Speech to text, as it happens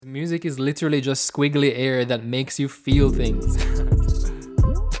Music is literally just squiggly air that makes you feel things.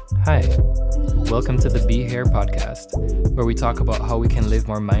 Hi, welcome to the Be Here podcast, where we talk about how we can live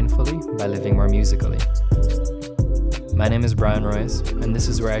more mindfully by living more musically. My name is Brian Royce, and this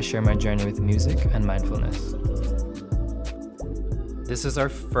is where I share my journey with music and mindfulness. This is our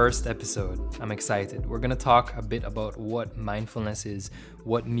first episode. I'm excited. We're going to talk a bit about what mindfulness is,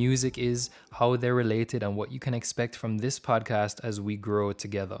 what music is, how they're related, and what you can expect from this podcast as we grow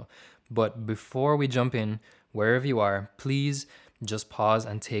together. But before we jump in, wherever you are, please just pause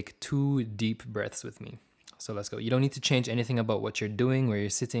and take 2 deep breaths with me. So let's go. You don't need to change anything about what you're doing, where you're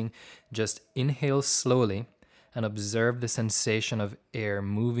sitting. Just inhale slowly and observe the sensation of air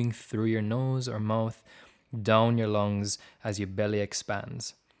moving through your nose or mouth, down your lungs as your belly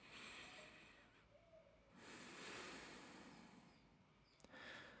expands.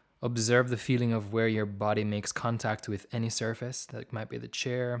 Observe the feeling of where your body makes contact with any surface. That might be the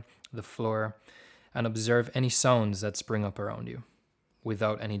chair, the floor, and observe any sounds that spring up around you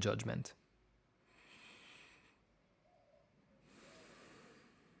without any judgment.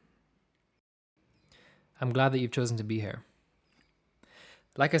 I'm glad that you've chosen to be here.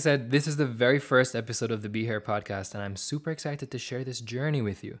 Like I said, this is the very first episode of the Be Here podcast, and I'm super excited to share this journey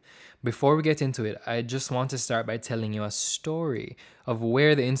with you. Before we get into it, I just want to start by telling you a story of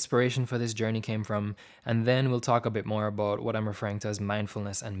where the inspiration for this journey came from, and then we'll talk a bit more about what I'm referring to as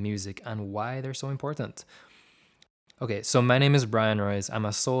mindfulness and music and why they're so important. Okay, so my name is Brian Royce. I'm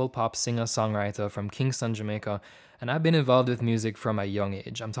a soul pop singer-songwriter from Kingston, Jamaica, and I've been involved with music from a young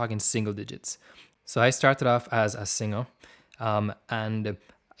age. I'm talking single digits. So I started off as a singer. And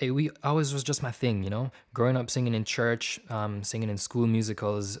it always was just my thing, growing up singing in church, singing in school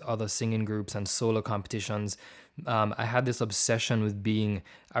musicals, other singing groups and solo competitions. I had this obsession with being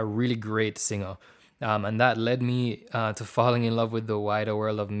a really great singer. And that led me to falling in love with the wider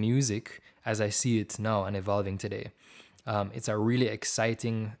world of music as I see it now and evolving today. It's a really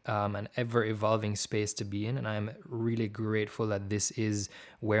exciting and ever-evolving space to be in, and I'm really grateful that this is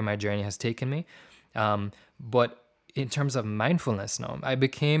where my journey has taken me. But in terms of mindfulness now, I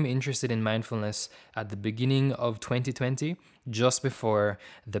became interested in mindfulness at the beginning of 2020, just before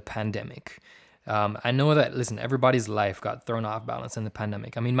the pandemic. I know that, listen, everybody's life got thrown off balance in the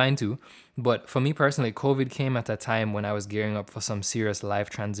pandemic. I mean, mine too. But for me personally, COVID came at a time when I was gearing up for some serious life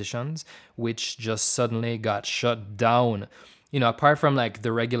transitions, which just suddenly got shut down. Apart from like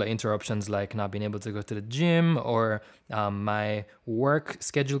the regular interruptions, like not being able to go to the gym or my work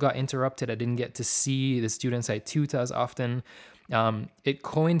schedule got interrupted. I didn't get to see the students I tutor as often. It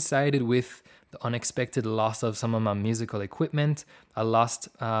coincided with the unexpected loss of some of my musical equipment. I lost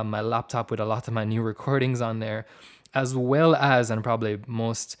my laptop with a lot of my new recordings on there, as well as, and probably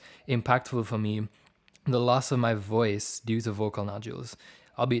most impactful for me, the loss of my voice due to vocal nodules,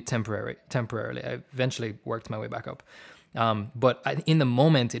 albeit temporarily. I eventually worked my way back up. But in the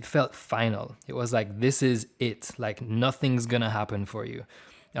moment, it felt final. It was like, this is it. Like, nothing's gonna happen for you.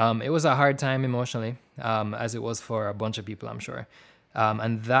 It was a hard time emotionally, as it was for a bunch of people, I'm sure.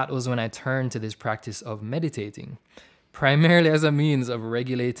 And that was when I turned to this practice of meditating, primarily as a means of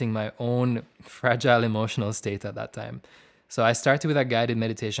regulating my own fragile emotional state at that time. So I started with a guided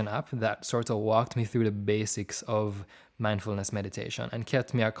meditation app that sort of walked me through the basics of mindfulness meditation and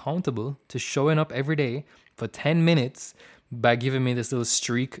kept me accountable to showing up every day for 10 minutes by giving me this little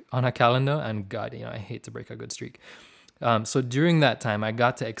streak on a calendar. And God, I hate to break a good streak. So during that time, I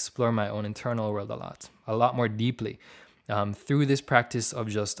got to explore my own internal world a lot more deeply, through this practice of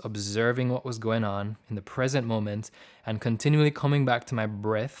just observing what was going on in the present moment and continually coming back to my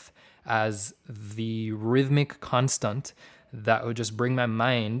breath as the rhythmic constant that would just bring my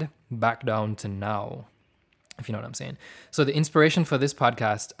mind back down to now, if you know what I'm saying. So the inspiration for this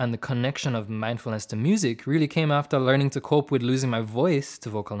podcast and the connection of mindfulness to music really came after learning to cope with losing my voice to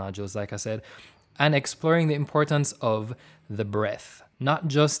vocal nodules, like I said, and exploring the importance of the breath, not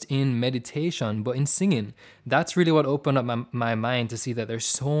just in meditation, but in singing. That's really what opened up my mind to see that there's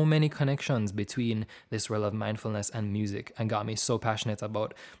so many connections between this world of mindfulness and music, and got me so passionate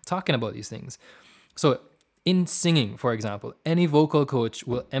about talking about these things. So in singing, for example, any vocal coach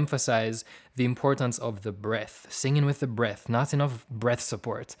will emphasize the importance of the breath, singing with the breath, not enough breath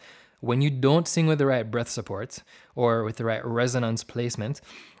support. When you don't sing with the right breath support or with the right resonance placement,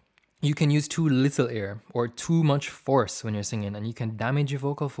 you can use too little air or too much force when you're singing, and you can damage your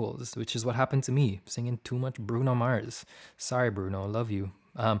vocal folds, which is what happened to me, singing too much Bruno Mars. Sorry, Bruno, love you.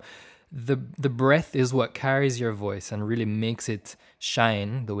 The breath is what carries your voice and really makes it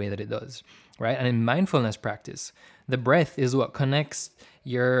shine the way that it does, right? And in mindfulness practice, the breath is what connects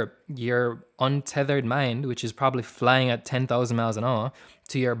your untethered mind, which is probably flying at 10,000 miles an hour,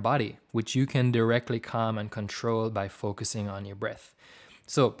 to your body, which you can directly calm and control by focusing on your breath.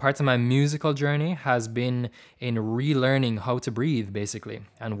 So part of my musical journey has been in relearning how to breathe, basically,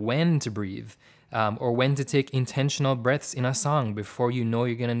 and when to breathe, or when to take intentional breaths in a song before you know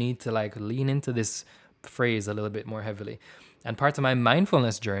you're gonna need to like lean into this phrase a little bit more heavily. And part of my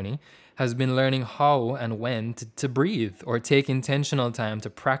mindfulness journey has been learning how and when to breathe or take intentional time to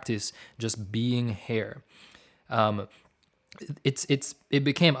practice just being here. Um, it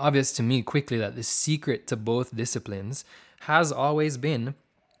became obvious to me quickly that the secret to both disciplines has always been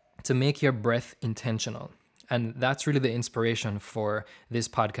to make your breath intentional. And that's really the inspiration for this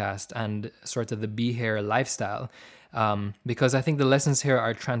podcast and sort of the Be Here lifestyle. Because I think the lessons here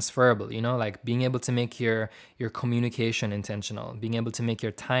are transferable, like being able to make your communication intentional, being able to make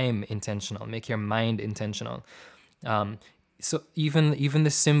your time intentional, make your mind intentional. So even the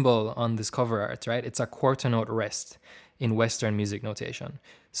symbol on this cover art, right? It's a quarter note rest in Western music notation.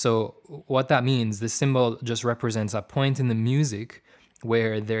 So what that means, the symbol just represents a point in the music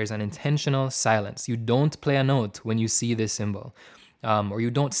where there's an intentional silence. You don't play a note when you see this symbol, or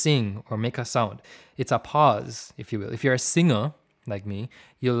you don't sing or make a sound. It's a pause, if you will. If you're a singer like me,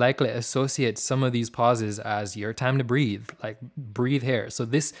 you'll likely associate some of these pauses as your time to breathe, like breathe here. So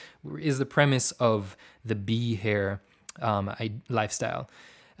this is the premise of the Be Here lifestyle.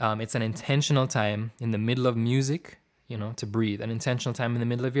 It's an intentional time in the middle of music, to breathe, an intentional time in the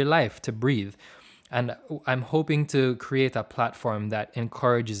middle of your life to breathe. And I'm hoping to create a platform that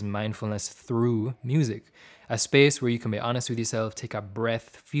encourages mindfulness through music, a space where you can be honest with yourself, take a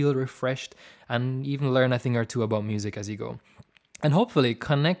breath, feel refreshed, and even learn a thing or two about music as you go. And hopefully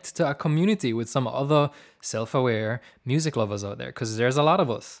connect to a community with some other self-aware music lovers out there, because there's a lot of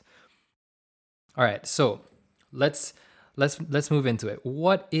us. All right, so let's move into it.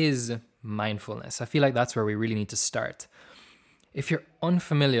 What is mindfulness? I feel like that's where we really need to start. If you're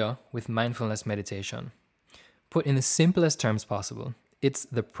unfamiliar with mindfulness meditation, put in the simplest terms possible, it's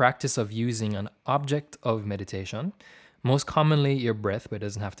the practice of using an object of meditation, most commonly your breath, but it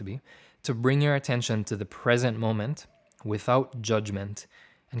doesn't have to be, to bring your attention to the present moment without judgment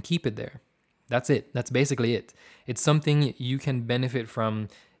and keep it there. That's it. That's basically it. It's something you can benefit from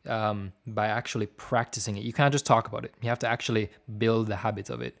by actually practicing it. You can't just talk about it. You have to actually build the habit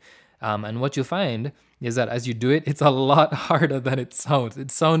of it. And what you'll find is that as you do it, it's a lot harder than it sounds. It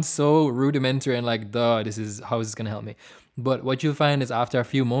sounds so rudimentary and like, duh, how is this going to help me? But what you'll find is after a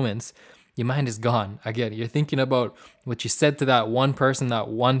few moments, your mind is gone. Again, you're thinking about what you said to that one person that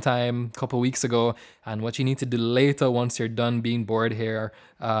one time a couple weeks ago and what you need to do later once you're done being bored here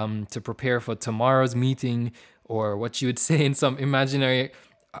to prepare for tomorrow's meeting, or what you would say in some imaginary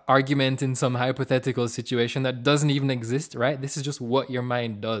argument in some hypothetical situation that doesn't even exist, right? This is just what your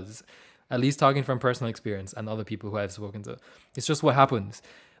mind does. At least talking from personal experience and other people who I've spoken to. It's just what happens.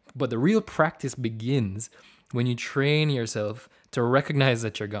 But the real practice begins when you train yourself to recognize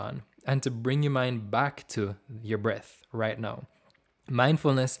that you're gone and to bring your mind back to your breath right now.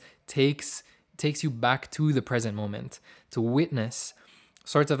 Mindfulness takes you back to the present moment, to witness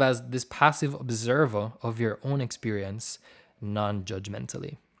sort of as this passive observer of your own experience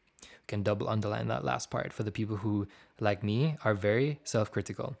non-judgmentally. We can double underline that last part for the people who, like me, are very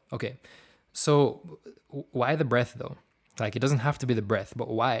self-critical. Okay, so why the breath though? Like, it doesn't have to be the breath, but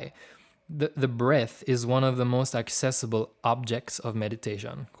why? The breath is one of the most accessible objects of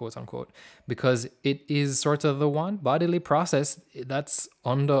meditation, quote unquote, because it is sort of the one bodily process that's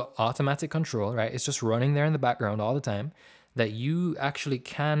under automatic control, right? It's just running there in the background all the time that you actually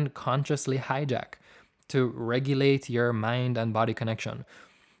can consciously hijack to regulate your mind and body connection.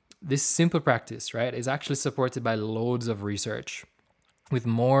 This simple practice, right, is actually supported by loads of research, with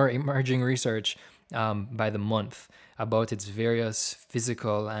more emerging research by the month about its various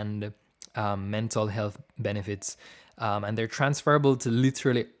physical and mental health benefits, and they're transferable to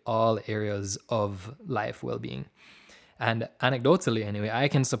literally all areas of life well-being. And anecdotally, anyway, I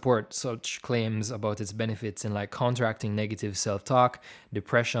can support such claims about its benefits in like counteracting negative self-talk,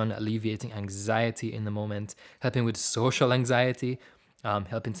 depression, alleviating anxiety in the moment, helping with social anxiety,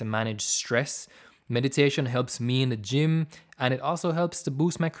 helping to manage stress. Meditation helps me in the gym, and it also helps to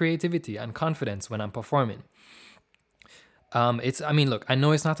boost my creativity and confidence when I'm performing. Look, I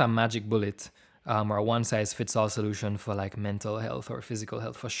know it's not a magic bullet or a one-size-fits-all solution for like mental health or physical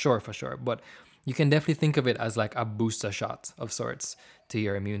health, for sure. But you can definitely think of it as like a booster shot of sorts to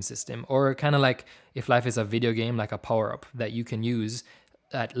your immune system, or kind of like if life is a video game, like a power-up that you can use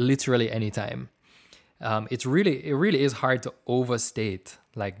at literally any time. It really is hard to overstate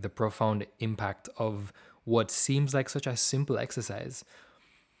like the profound impact of what seems like such a simple exercise.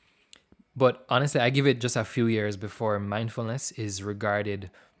 But honestly, I give it just a few years before mindfulness is regarded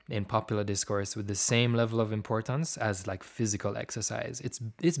in popular discourse with the same level of importance as like physical exercise.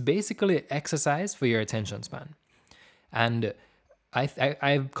 It's basically exercise for your attention span. And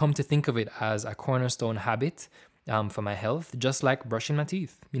I've come to think of it as a cornerstone habit for my health, just like brushing my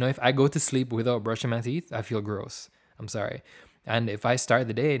teeth. You know, if I go to sleep without brushing my teeth, I feel gross. I'm sorry. And if I start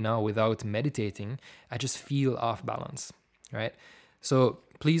the day now without meditating, I just feel off balance, right? So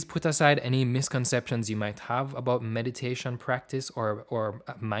please put aside any misconceptions you might have about meditation practice or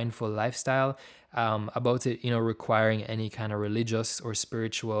a mindful lifestyle, about it, requiring any kind of religious or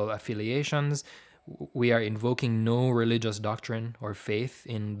spiritual affiliations. We are invoking no religious doctrine or faith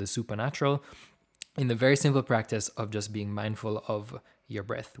in the supernatural, in the very simple practice of just being mindful of your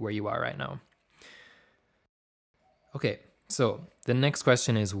breath where you are right now. Okay, so the next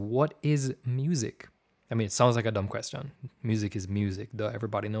question is, what is music? I mean, it sounds like a dumb question. Music is music. Duh,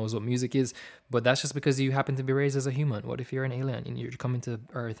 everybody knows what music is, but that's just because you happen to be raised as a human. What if you're an alien and you're coming to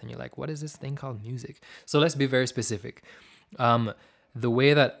Earth and you're like, what is this thing called music? So let's be very specific. The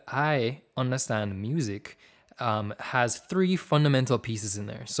way that I understand music has three fundamental pieces in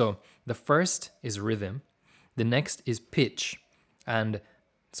there. So the first is rhythm, the next is pitch, and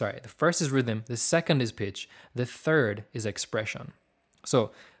the first is rhythm, the second is pitch, the third is expression.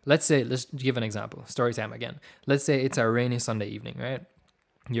 So let's give an example. Story time again. Let's say it's a rainy Sunday evening, right?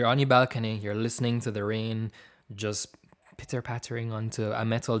 You're on your balcony, you're listening to the rain just pitter pattering onto a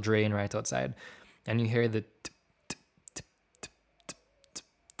metal drain right outside, and you hear the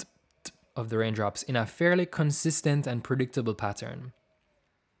of the raindrops in a fairly consistent and predictable pattern.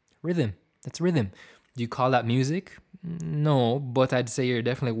 Rhythm. That's rhythm. Do you call that music? No, but I'd say you're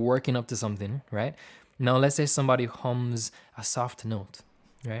definitely working up to something, right? Now, let's say somebody hums a soft note,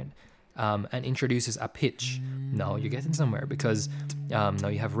 right? And introduces a pitch. Now you're getting somewhere because now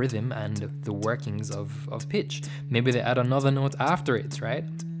you have rhythm and the workings of pitch. Maybe they add another note after it, right?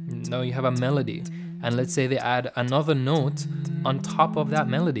 Now you have a melody. And let's say they add another note on top of that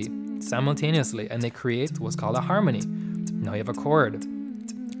melody simultaneously, and they create what's called a harmony. Now you have a chord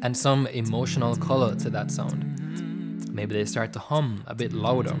and some emotional color to that sound. Maybe they start to hum a bit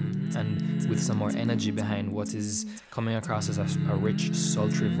louder and with some more energy behind what is coming across as a rich,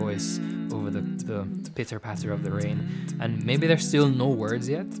 sultry voice over the pitter-patter of the rain. And maybe there's still no words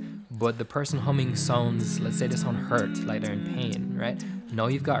yet, but the person humming sounds, let's say they sound hurt, like they're in pain, right? Now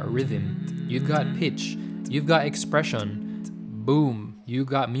you've got rhythm, you've got pitch, you've got expression, boom, you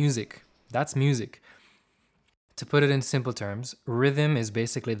got music. That's music. To put it in simple terms, rhythm is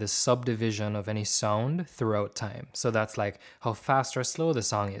basically the subdivision of any sound throughout time. So that's like how fast or slow the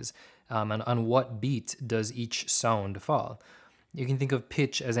song is, and on what beat does each sound fall. You can think of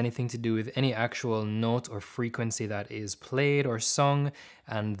pitch as anything to do with any actual note or frequency that is played or sung,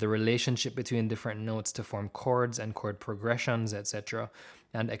 and the relationship between different notes to form chords and chord progressions, etc.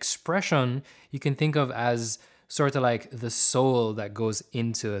 And expression, you can think of as sort of like the soul that goes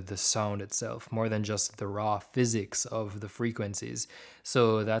into the sound itself, more than just the raw physics of the frequencies.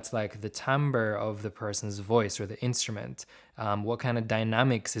 So that's like the timbre of the person's voice or the instrument. What kind of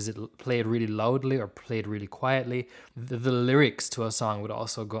dynamics, is it played really loudly or played really quietly? The lyrics to a song would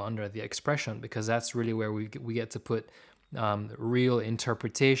also go under the expression, because that's really where we get to put real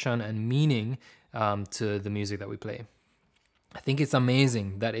interpretation and meaning to the music that we play. I think it's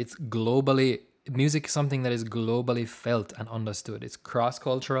amazing that music is something that is globally felt and understood. It's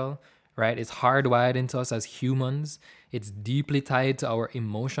cross-cultural, right? It's hardwired into us as humans. It's deeply tied to our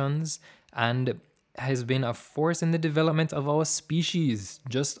emotions and has been a force in the development of our species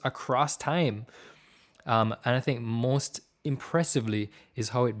just across time. And I think most impressively is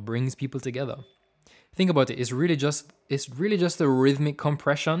how it brings people together. Think about it. It's really just a rhythmic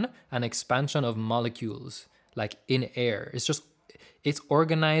compression and expansion of molecules, like in air. It's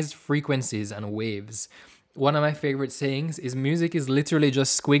organized frequencies and waves. One of my favorite sayings is music is literally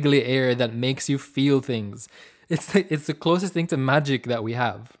just squiggly air that makes you feel things. It's the closest thing to magic that we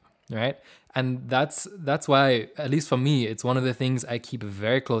have, right? And that's why, at least for me, it's one of the things I keep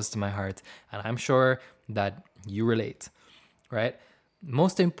very close to my heart, and I'm sure that you relate, right?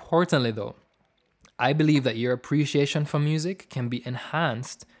 Most importantly though, I believe that your appreciation for music can be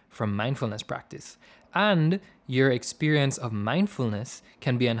enhanced from mindfulness practice, and your experience of mindfulness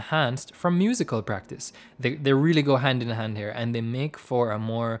can be enhanced from musical practice. They really go hand in hand here, and they make for a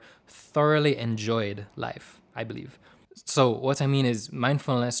more thoroughly enjoyed life, I believe. So what I mean is,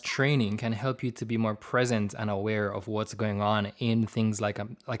 mindfulness training can help you to be more present and aware of what's going on in things like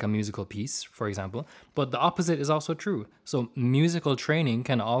a musical piece, for example. But the opposite is also true. So musical training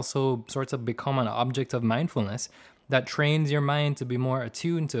can also sort of become an object of mindfulness that trains your mind to be more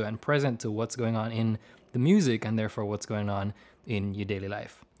attuned to and present to what's going on in the music and therefore what's going on in your daily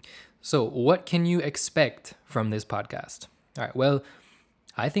life. So what can you expect from this podcast? All right, well,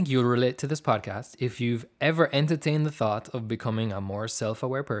 I think you'll relate to this podcast if you've ever entertained the thought of becoming a more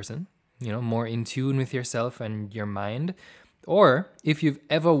self-aware person, more in tune with yourself and your mind, or if you've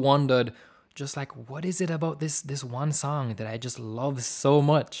ever wondered, just like, what is it about this one song that I just love so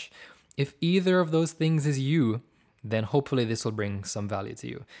much? If either of those things is you, then hopefully this will bring some value to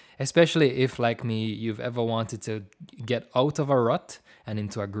you. Especially if, like me, you've ever wanted to get out of a rut and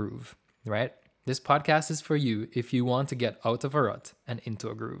into a groove, right? This podcast is for you if you want to get out of a rut and into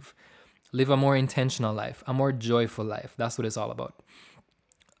a groove. Live a more intentional life, a more joyful life. That's what it's all about.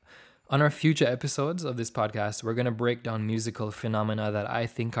 On our future episodes of this podcast, we're going to break down musical phenomena that I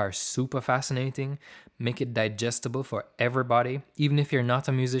think are super fascinating, make it digestible for everybody, even if you're not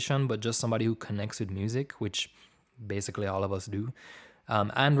a musician, but just somebody who connects with music, which basically all of us do.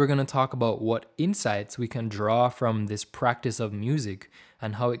 And we're going to talk about what insights we can draw from this practice of music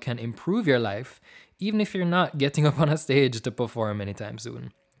and how it can improve your life, even if you're not getting up on a stage to perform anytime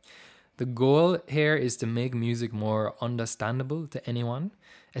soon. The goal here is to make music more understandable to anyone,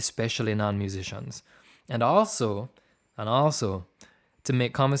 especially non-musicians. And also to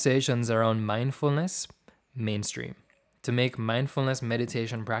make conversations around mindfulness mainstream. To make mindfulness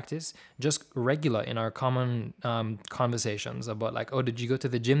meditation practice just regular in our common conversations about like, oh, did you go to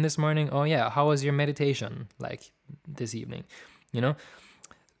the gym this morning? Oh yeah, how was your meditation like this evening?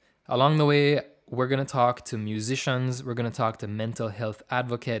 Along the way, we're going to talk to musicians, we're going to talk to mental health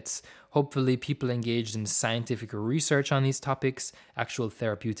advocates, hopefully people engaged in scientific research on these topics, actual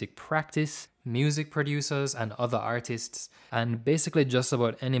therapeutic practice, music producers and other artists, and basically just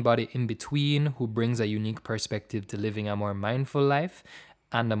about anybody in between who brings a unique perspective to living a more mindful life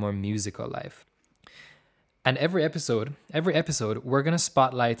and a more musical life. And every episode, we're going to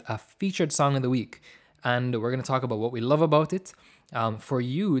spotlight a featured song of the week, and we're going to talk about what we love about it, for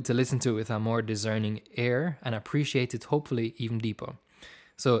you to listen to it with a more discerning ear and appreciate it hopefully even deeper.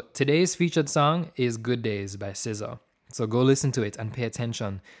 So today's featured song is Good Days by SZA. So go listen to it and pay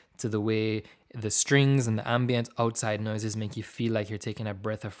attention to the way the strings and the ambient outside noises make you feel like you're taking a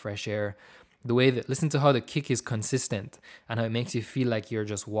breath of fresh air. Listen to how the kick is consistent and how it makes you feel like you're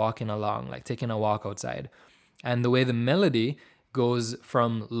just walking along, like taking a walk outside. And the way the melody goes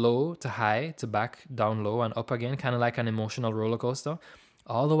from low to high to back down low and up again, kind of like an emotional roller coaster.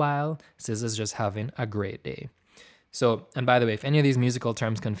 All the while, SZA's just having a great day. So, and by the way, if any of these musical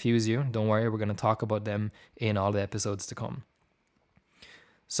terms confuse you, don't worry, we're going to talk about them in all the episodes to come.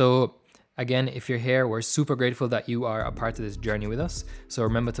 So, again, if you're here, we're super grateful that you are a part of this journey with us. So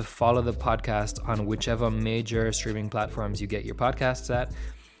remember to follow the podcast on whichever major streaming platforms you get your podcasts at.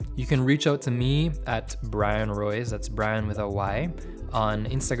 You can reach out to me at Brian Royce, that's Brian with a Y, on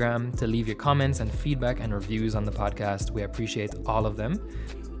Instagram to leave your comments and feedback and reviews on the podcast. We appreciate all of them.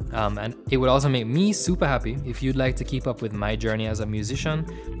 And it would also make me super happy if you'd like to keep up with my journey as a musician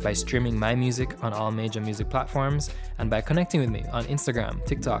by streaming my music on all major music platforms and by connecting with me on Instagram,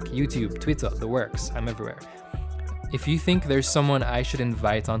 TikTok, YouTube, Twitter, the works. I'm everywhere. If you think there's someone I should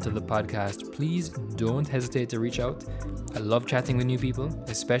invite onto the podcast, please don't hesitate to reach out. I love chatting with new people,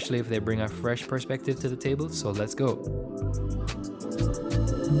 especially if they bring a fresh perspective to the table, so let's go.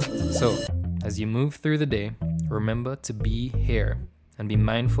 So, as you move through the day, remember to be here and be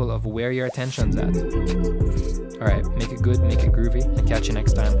mindful of where your attention's at. All right, make it good, make it groovy, and catch you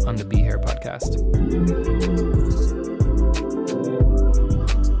next time on the Be Here podcast.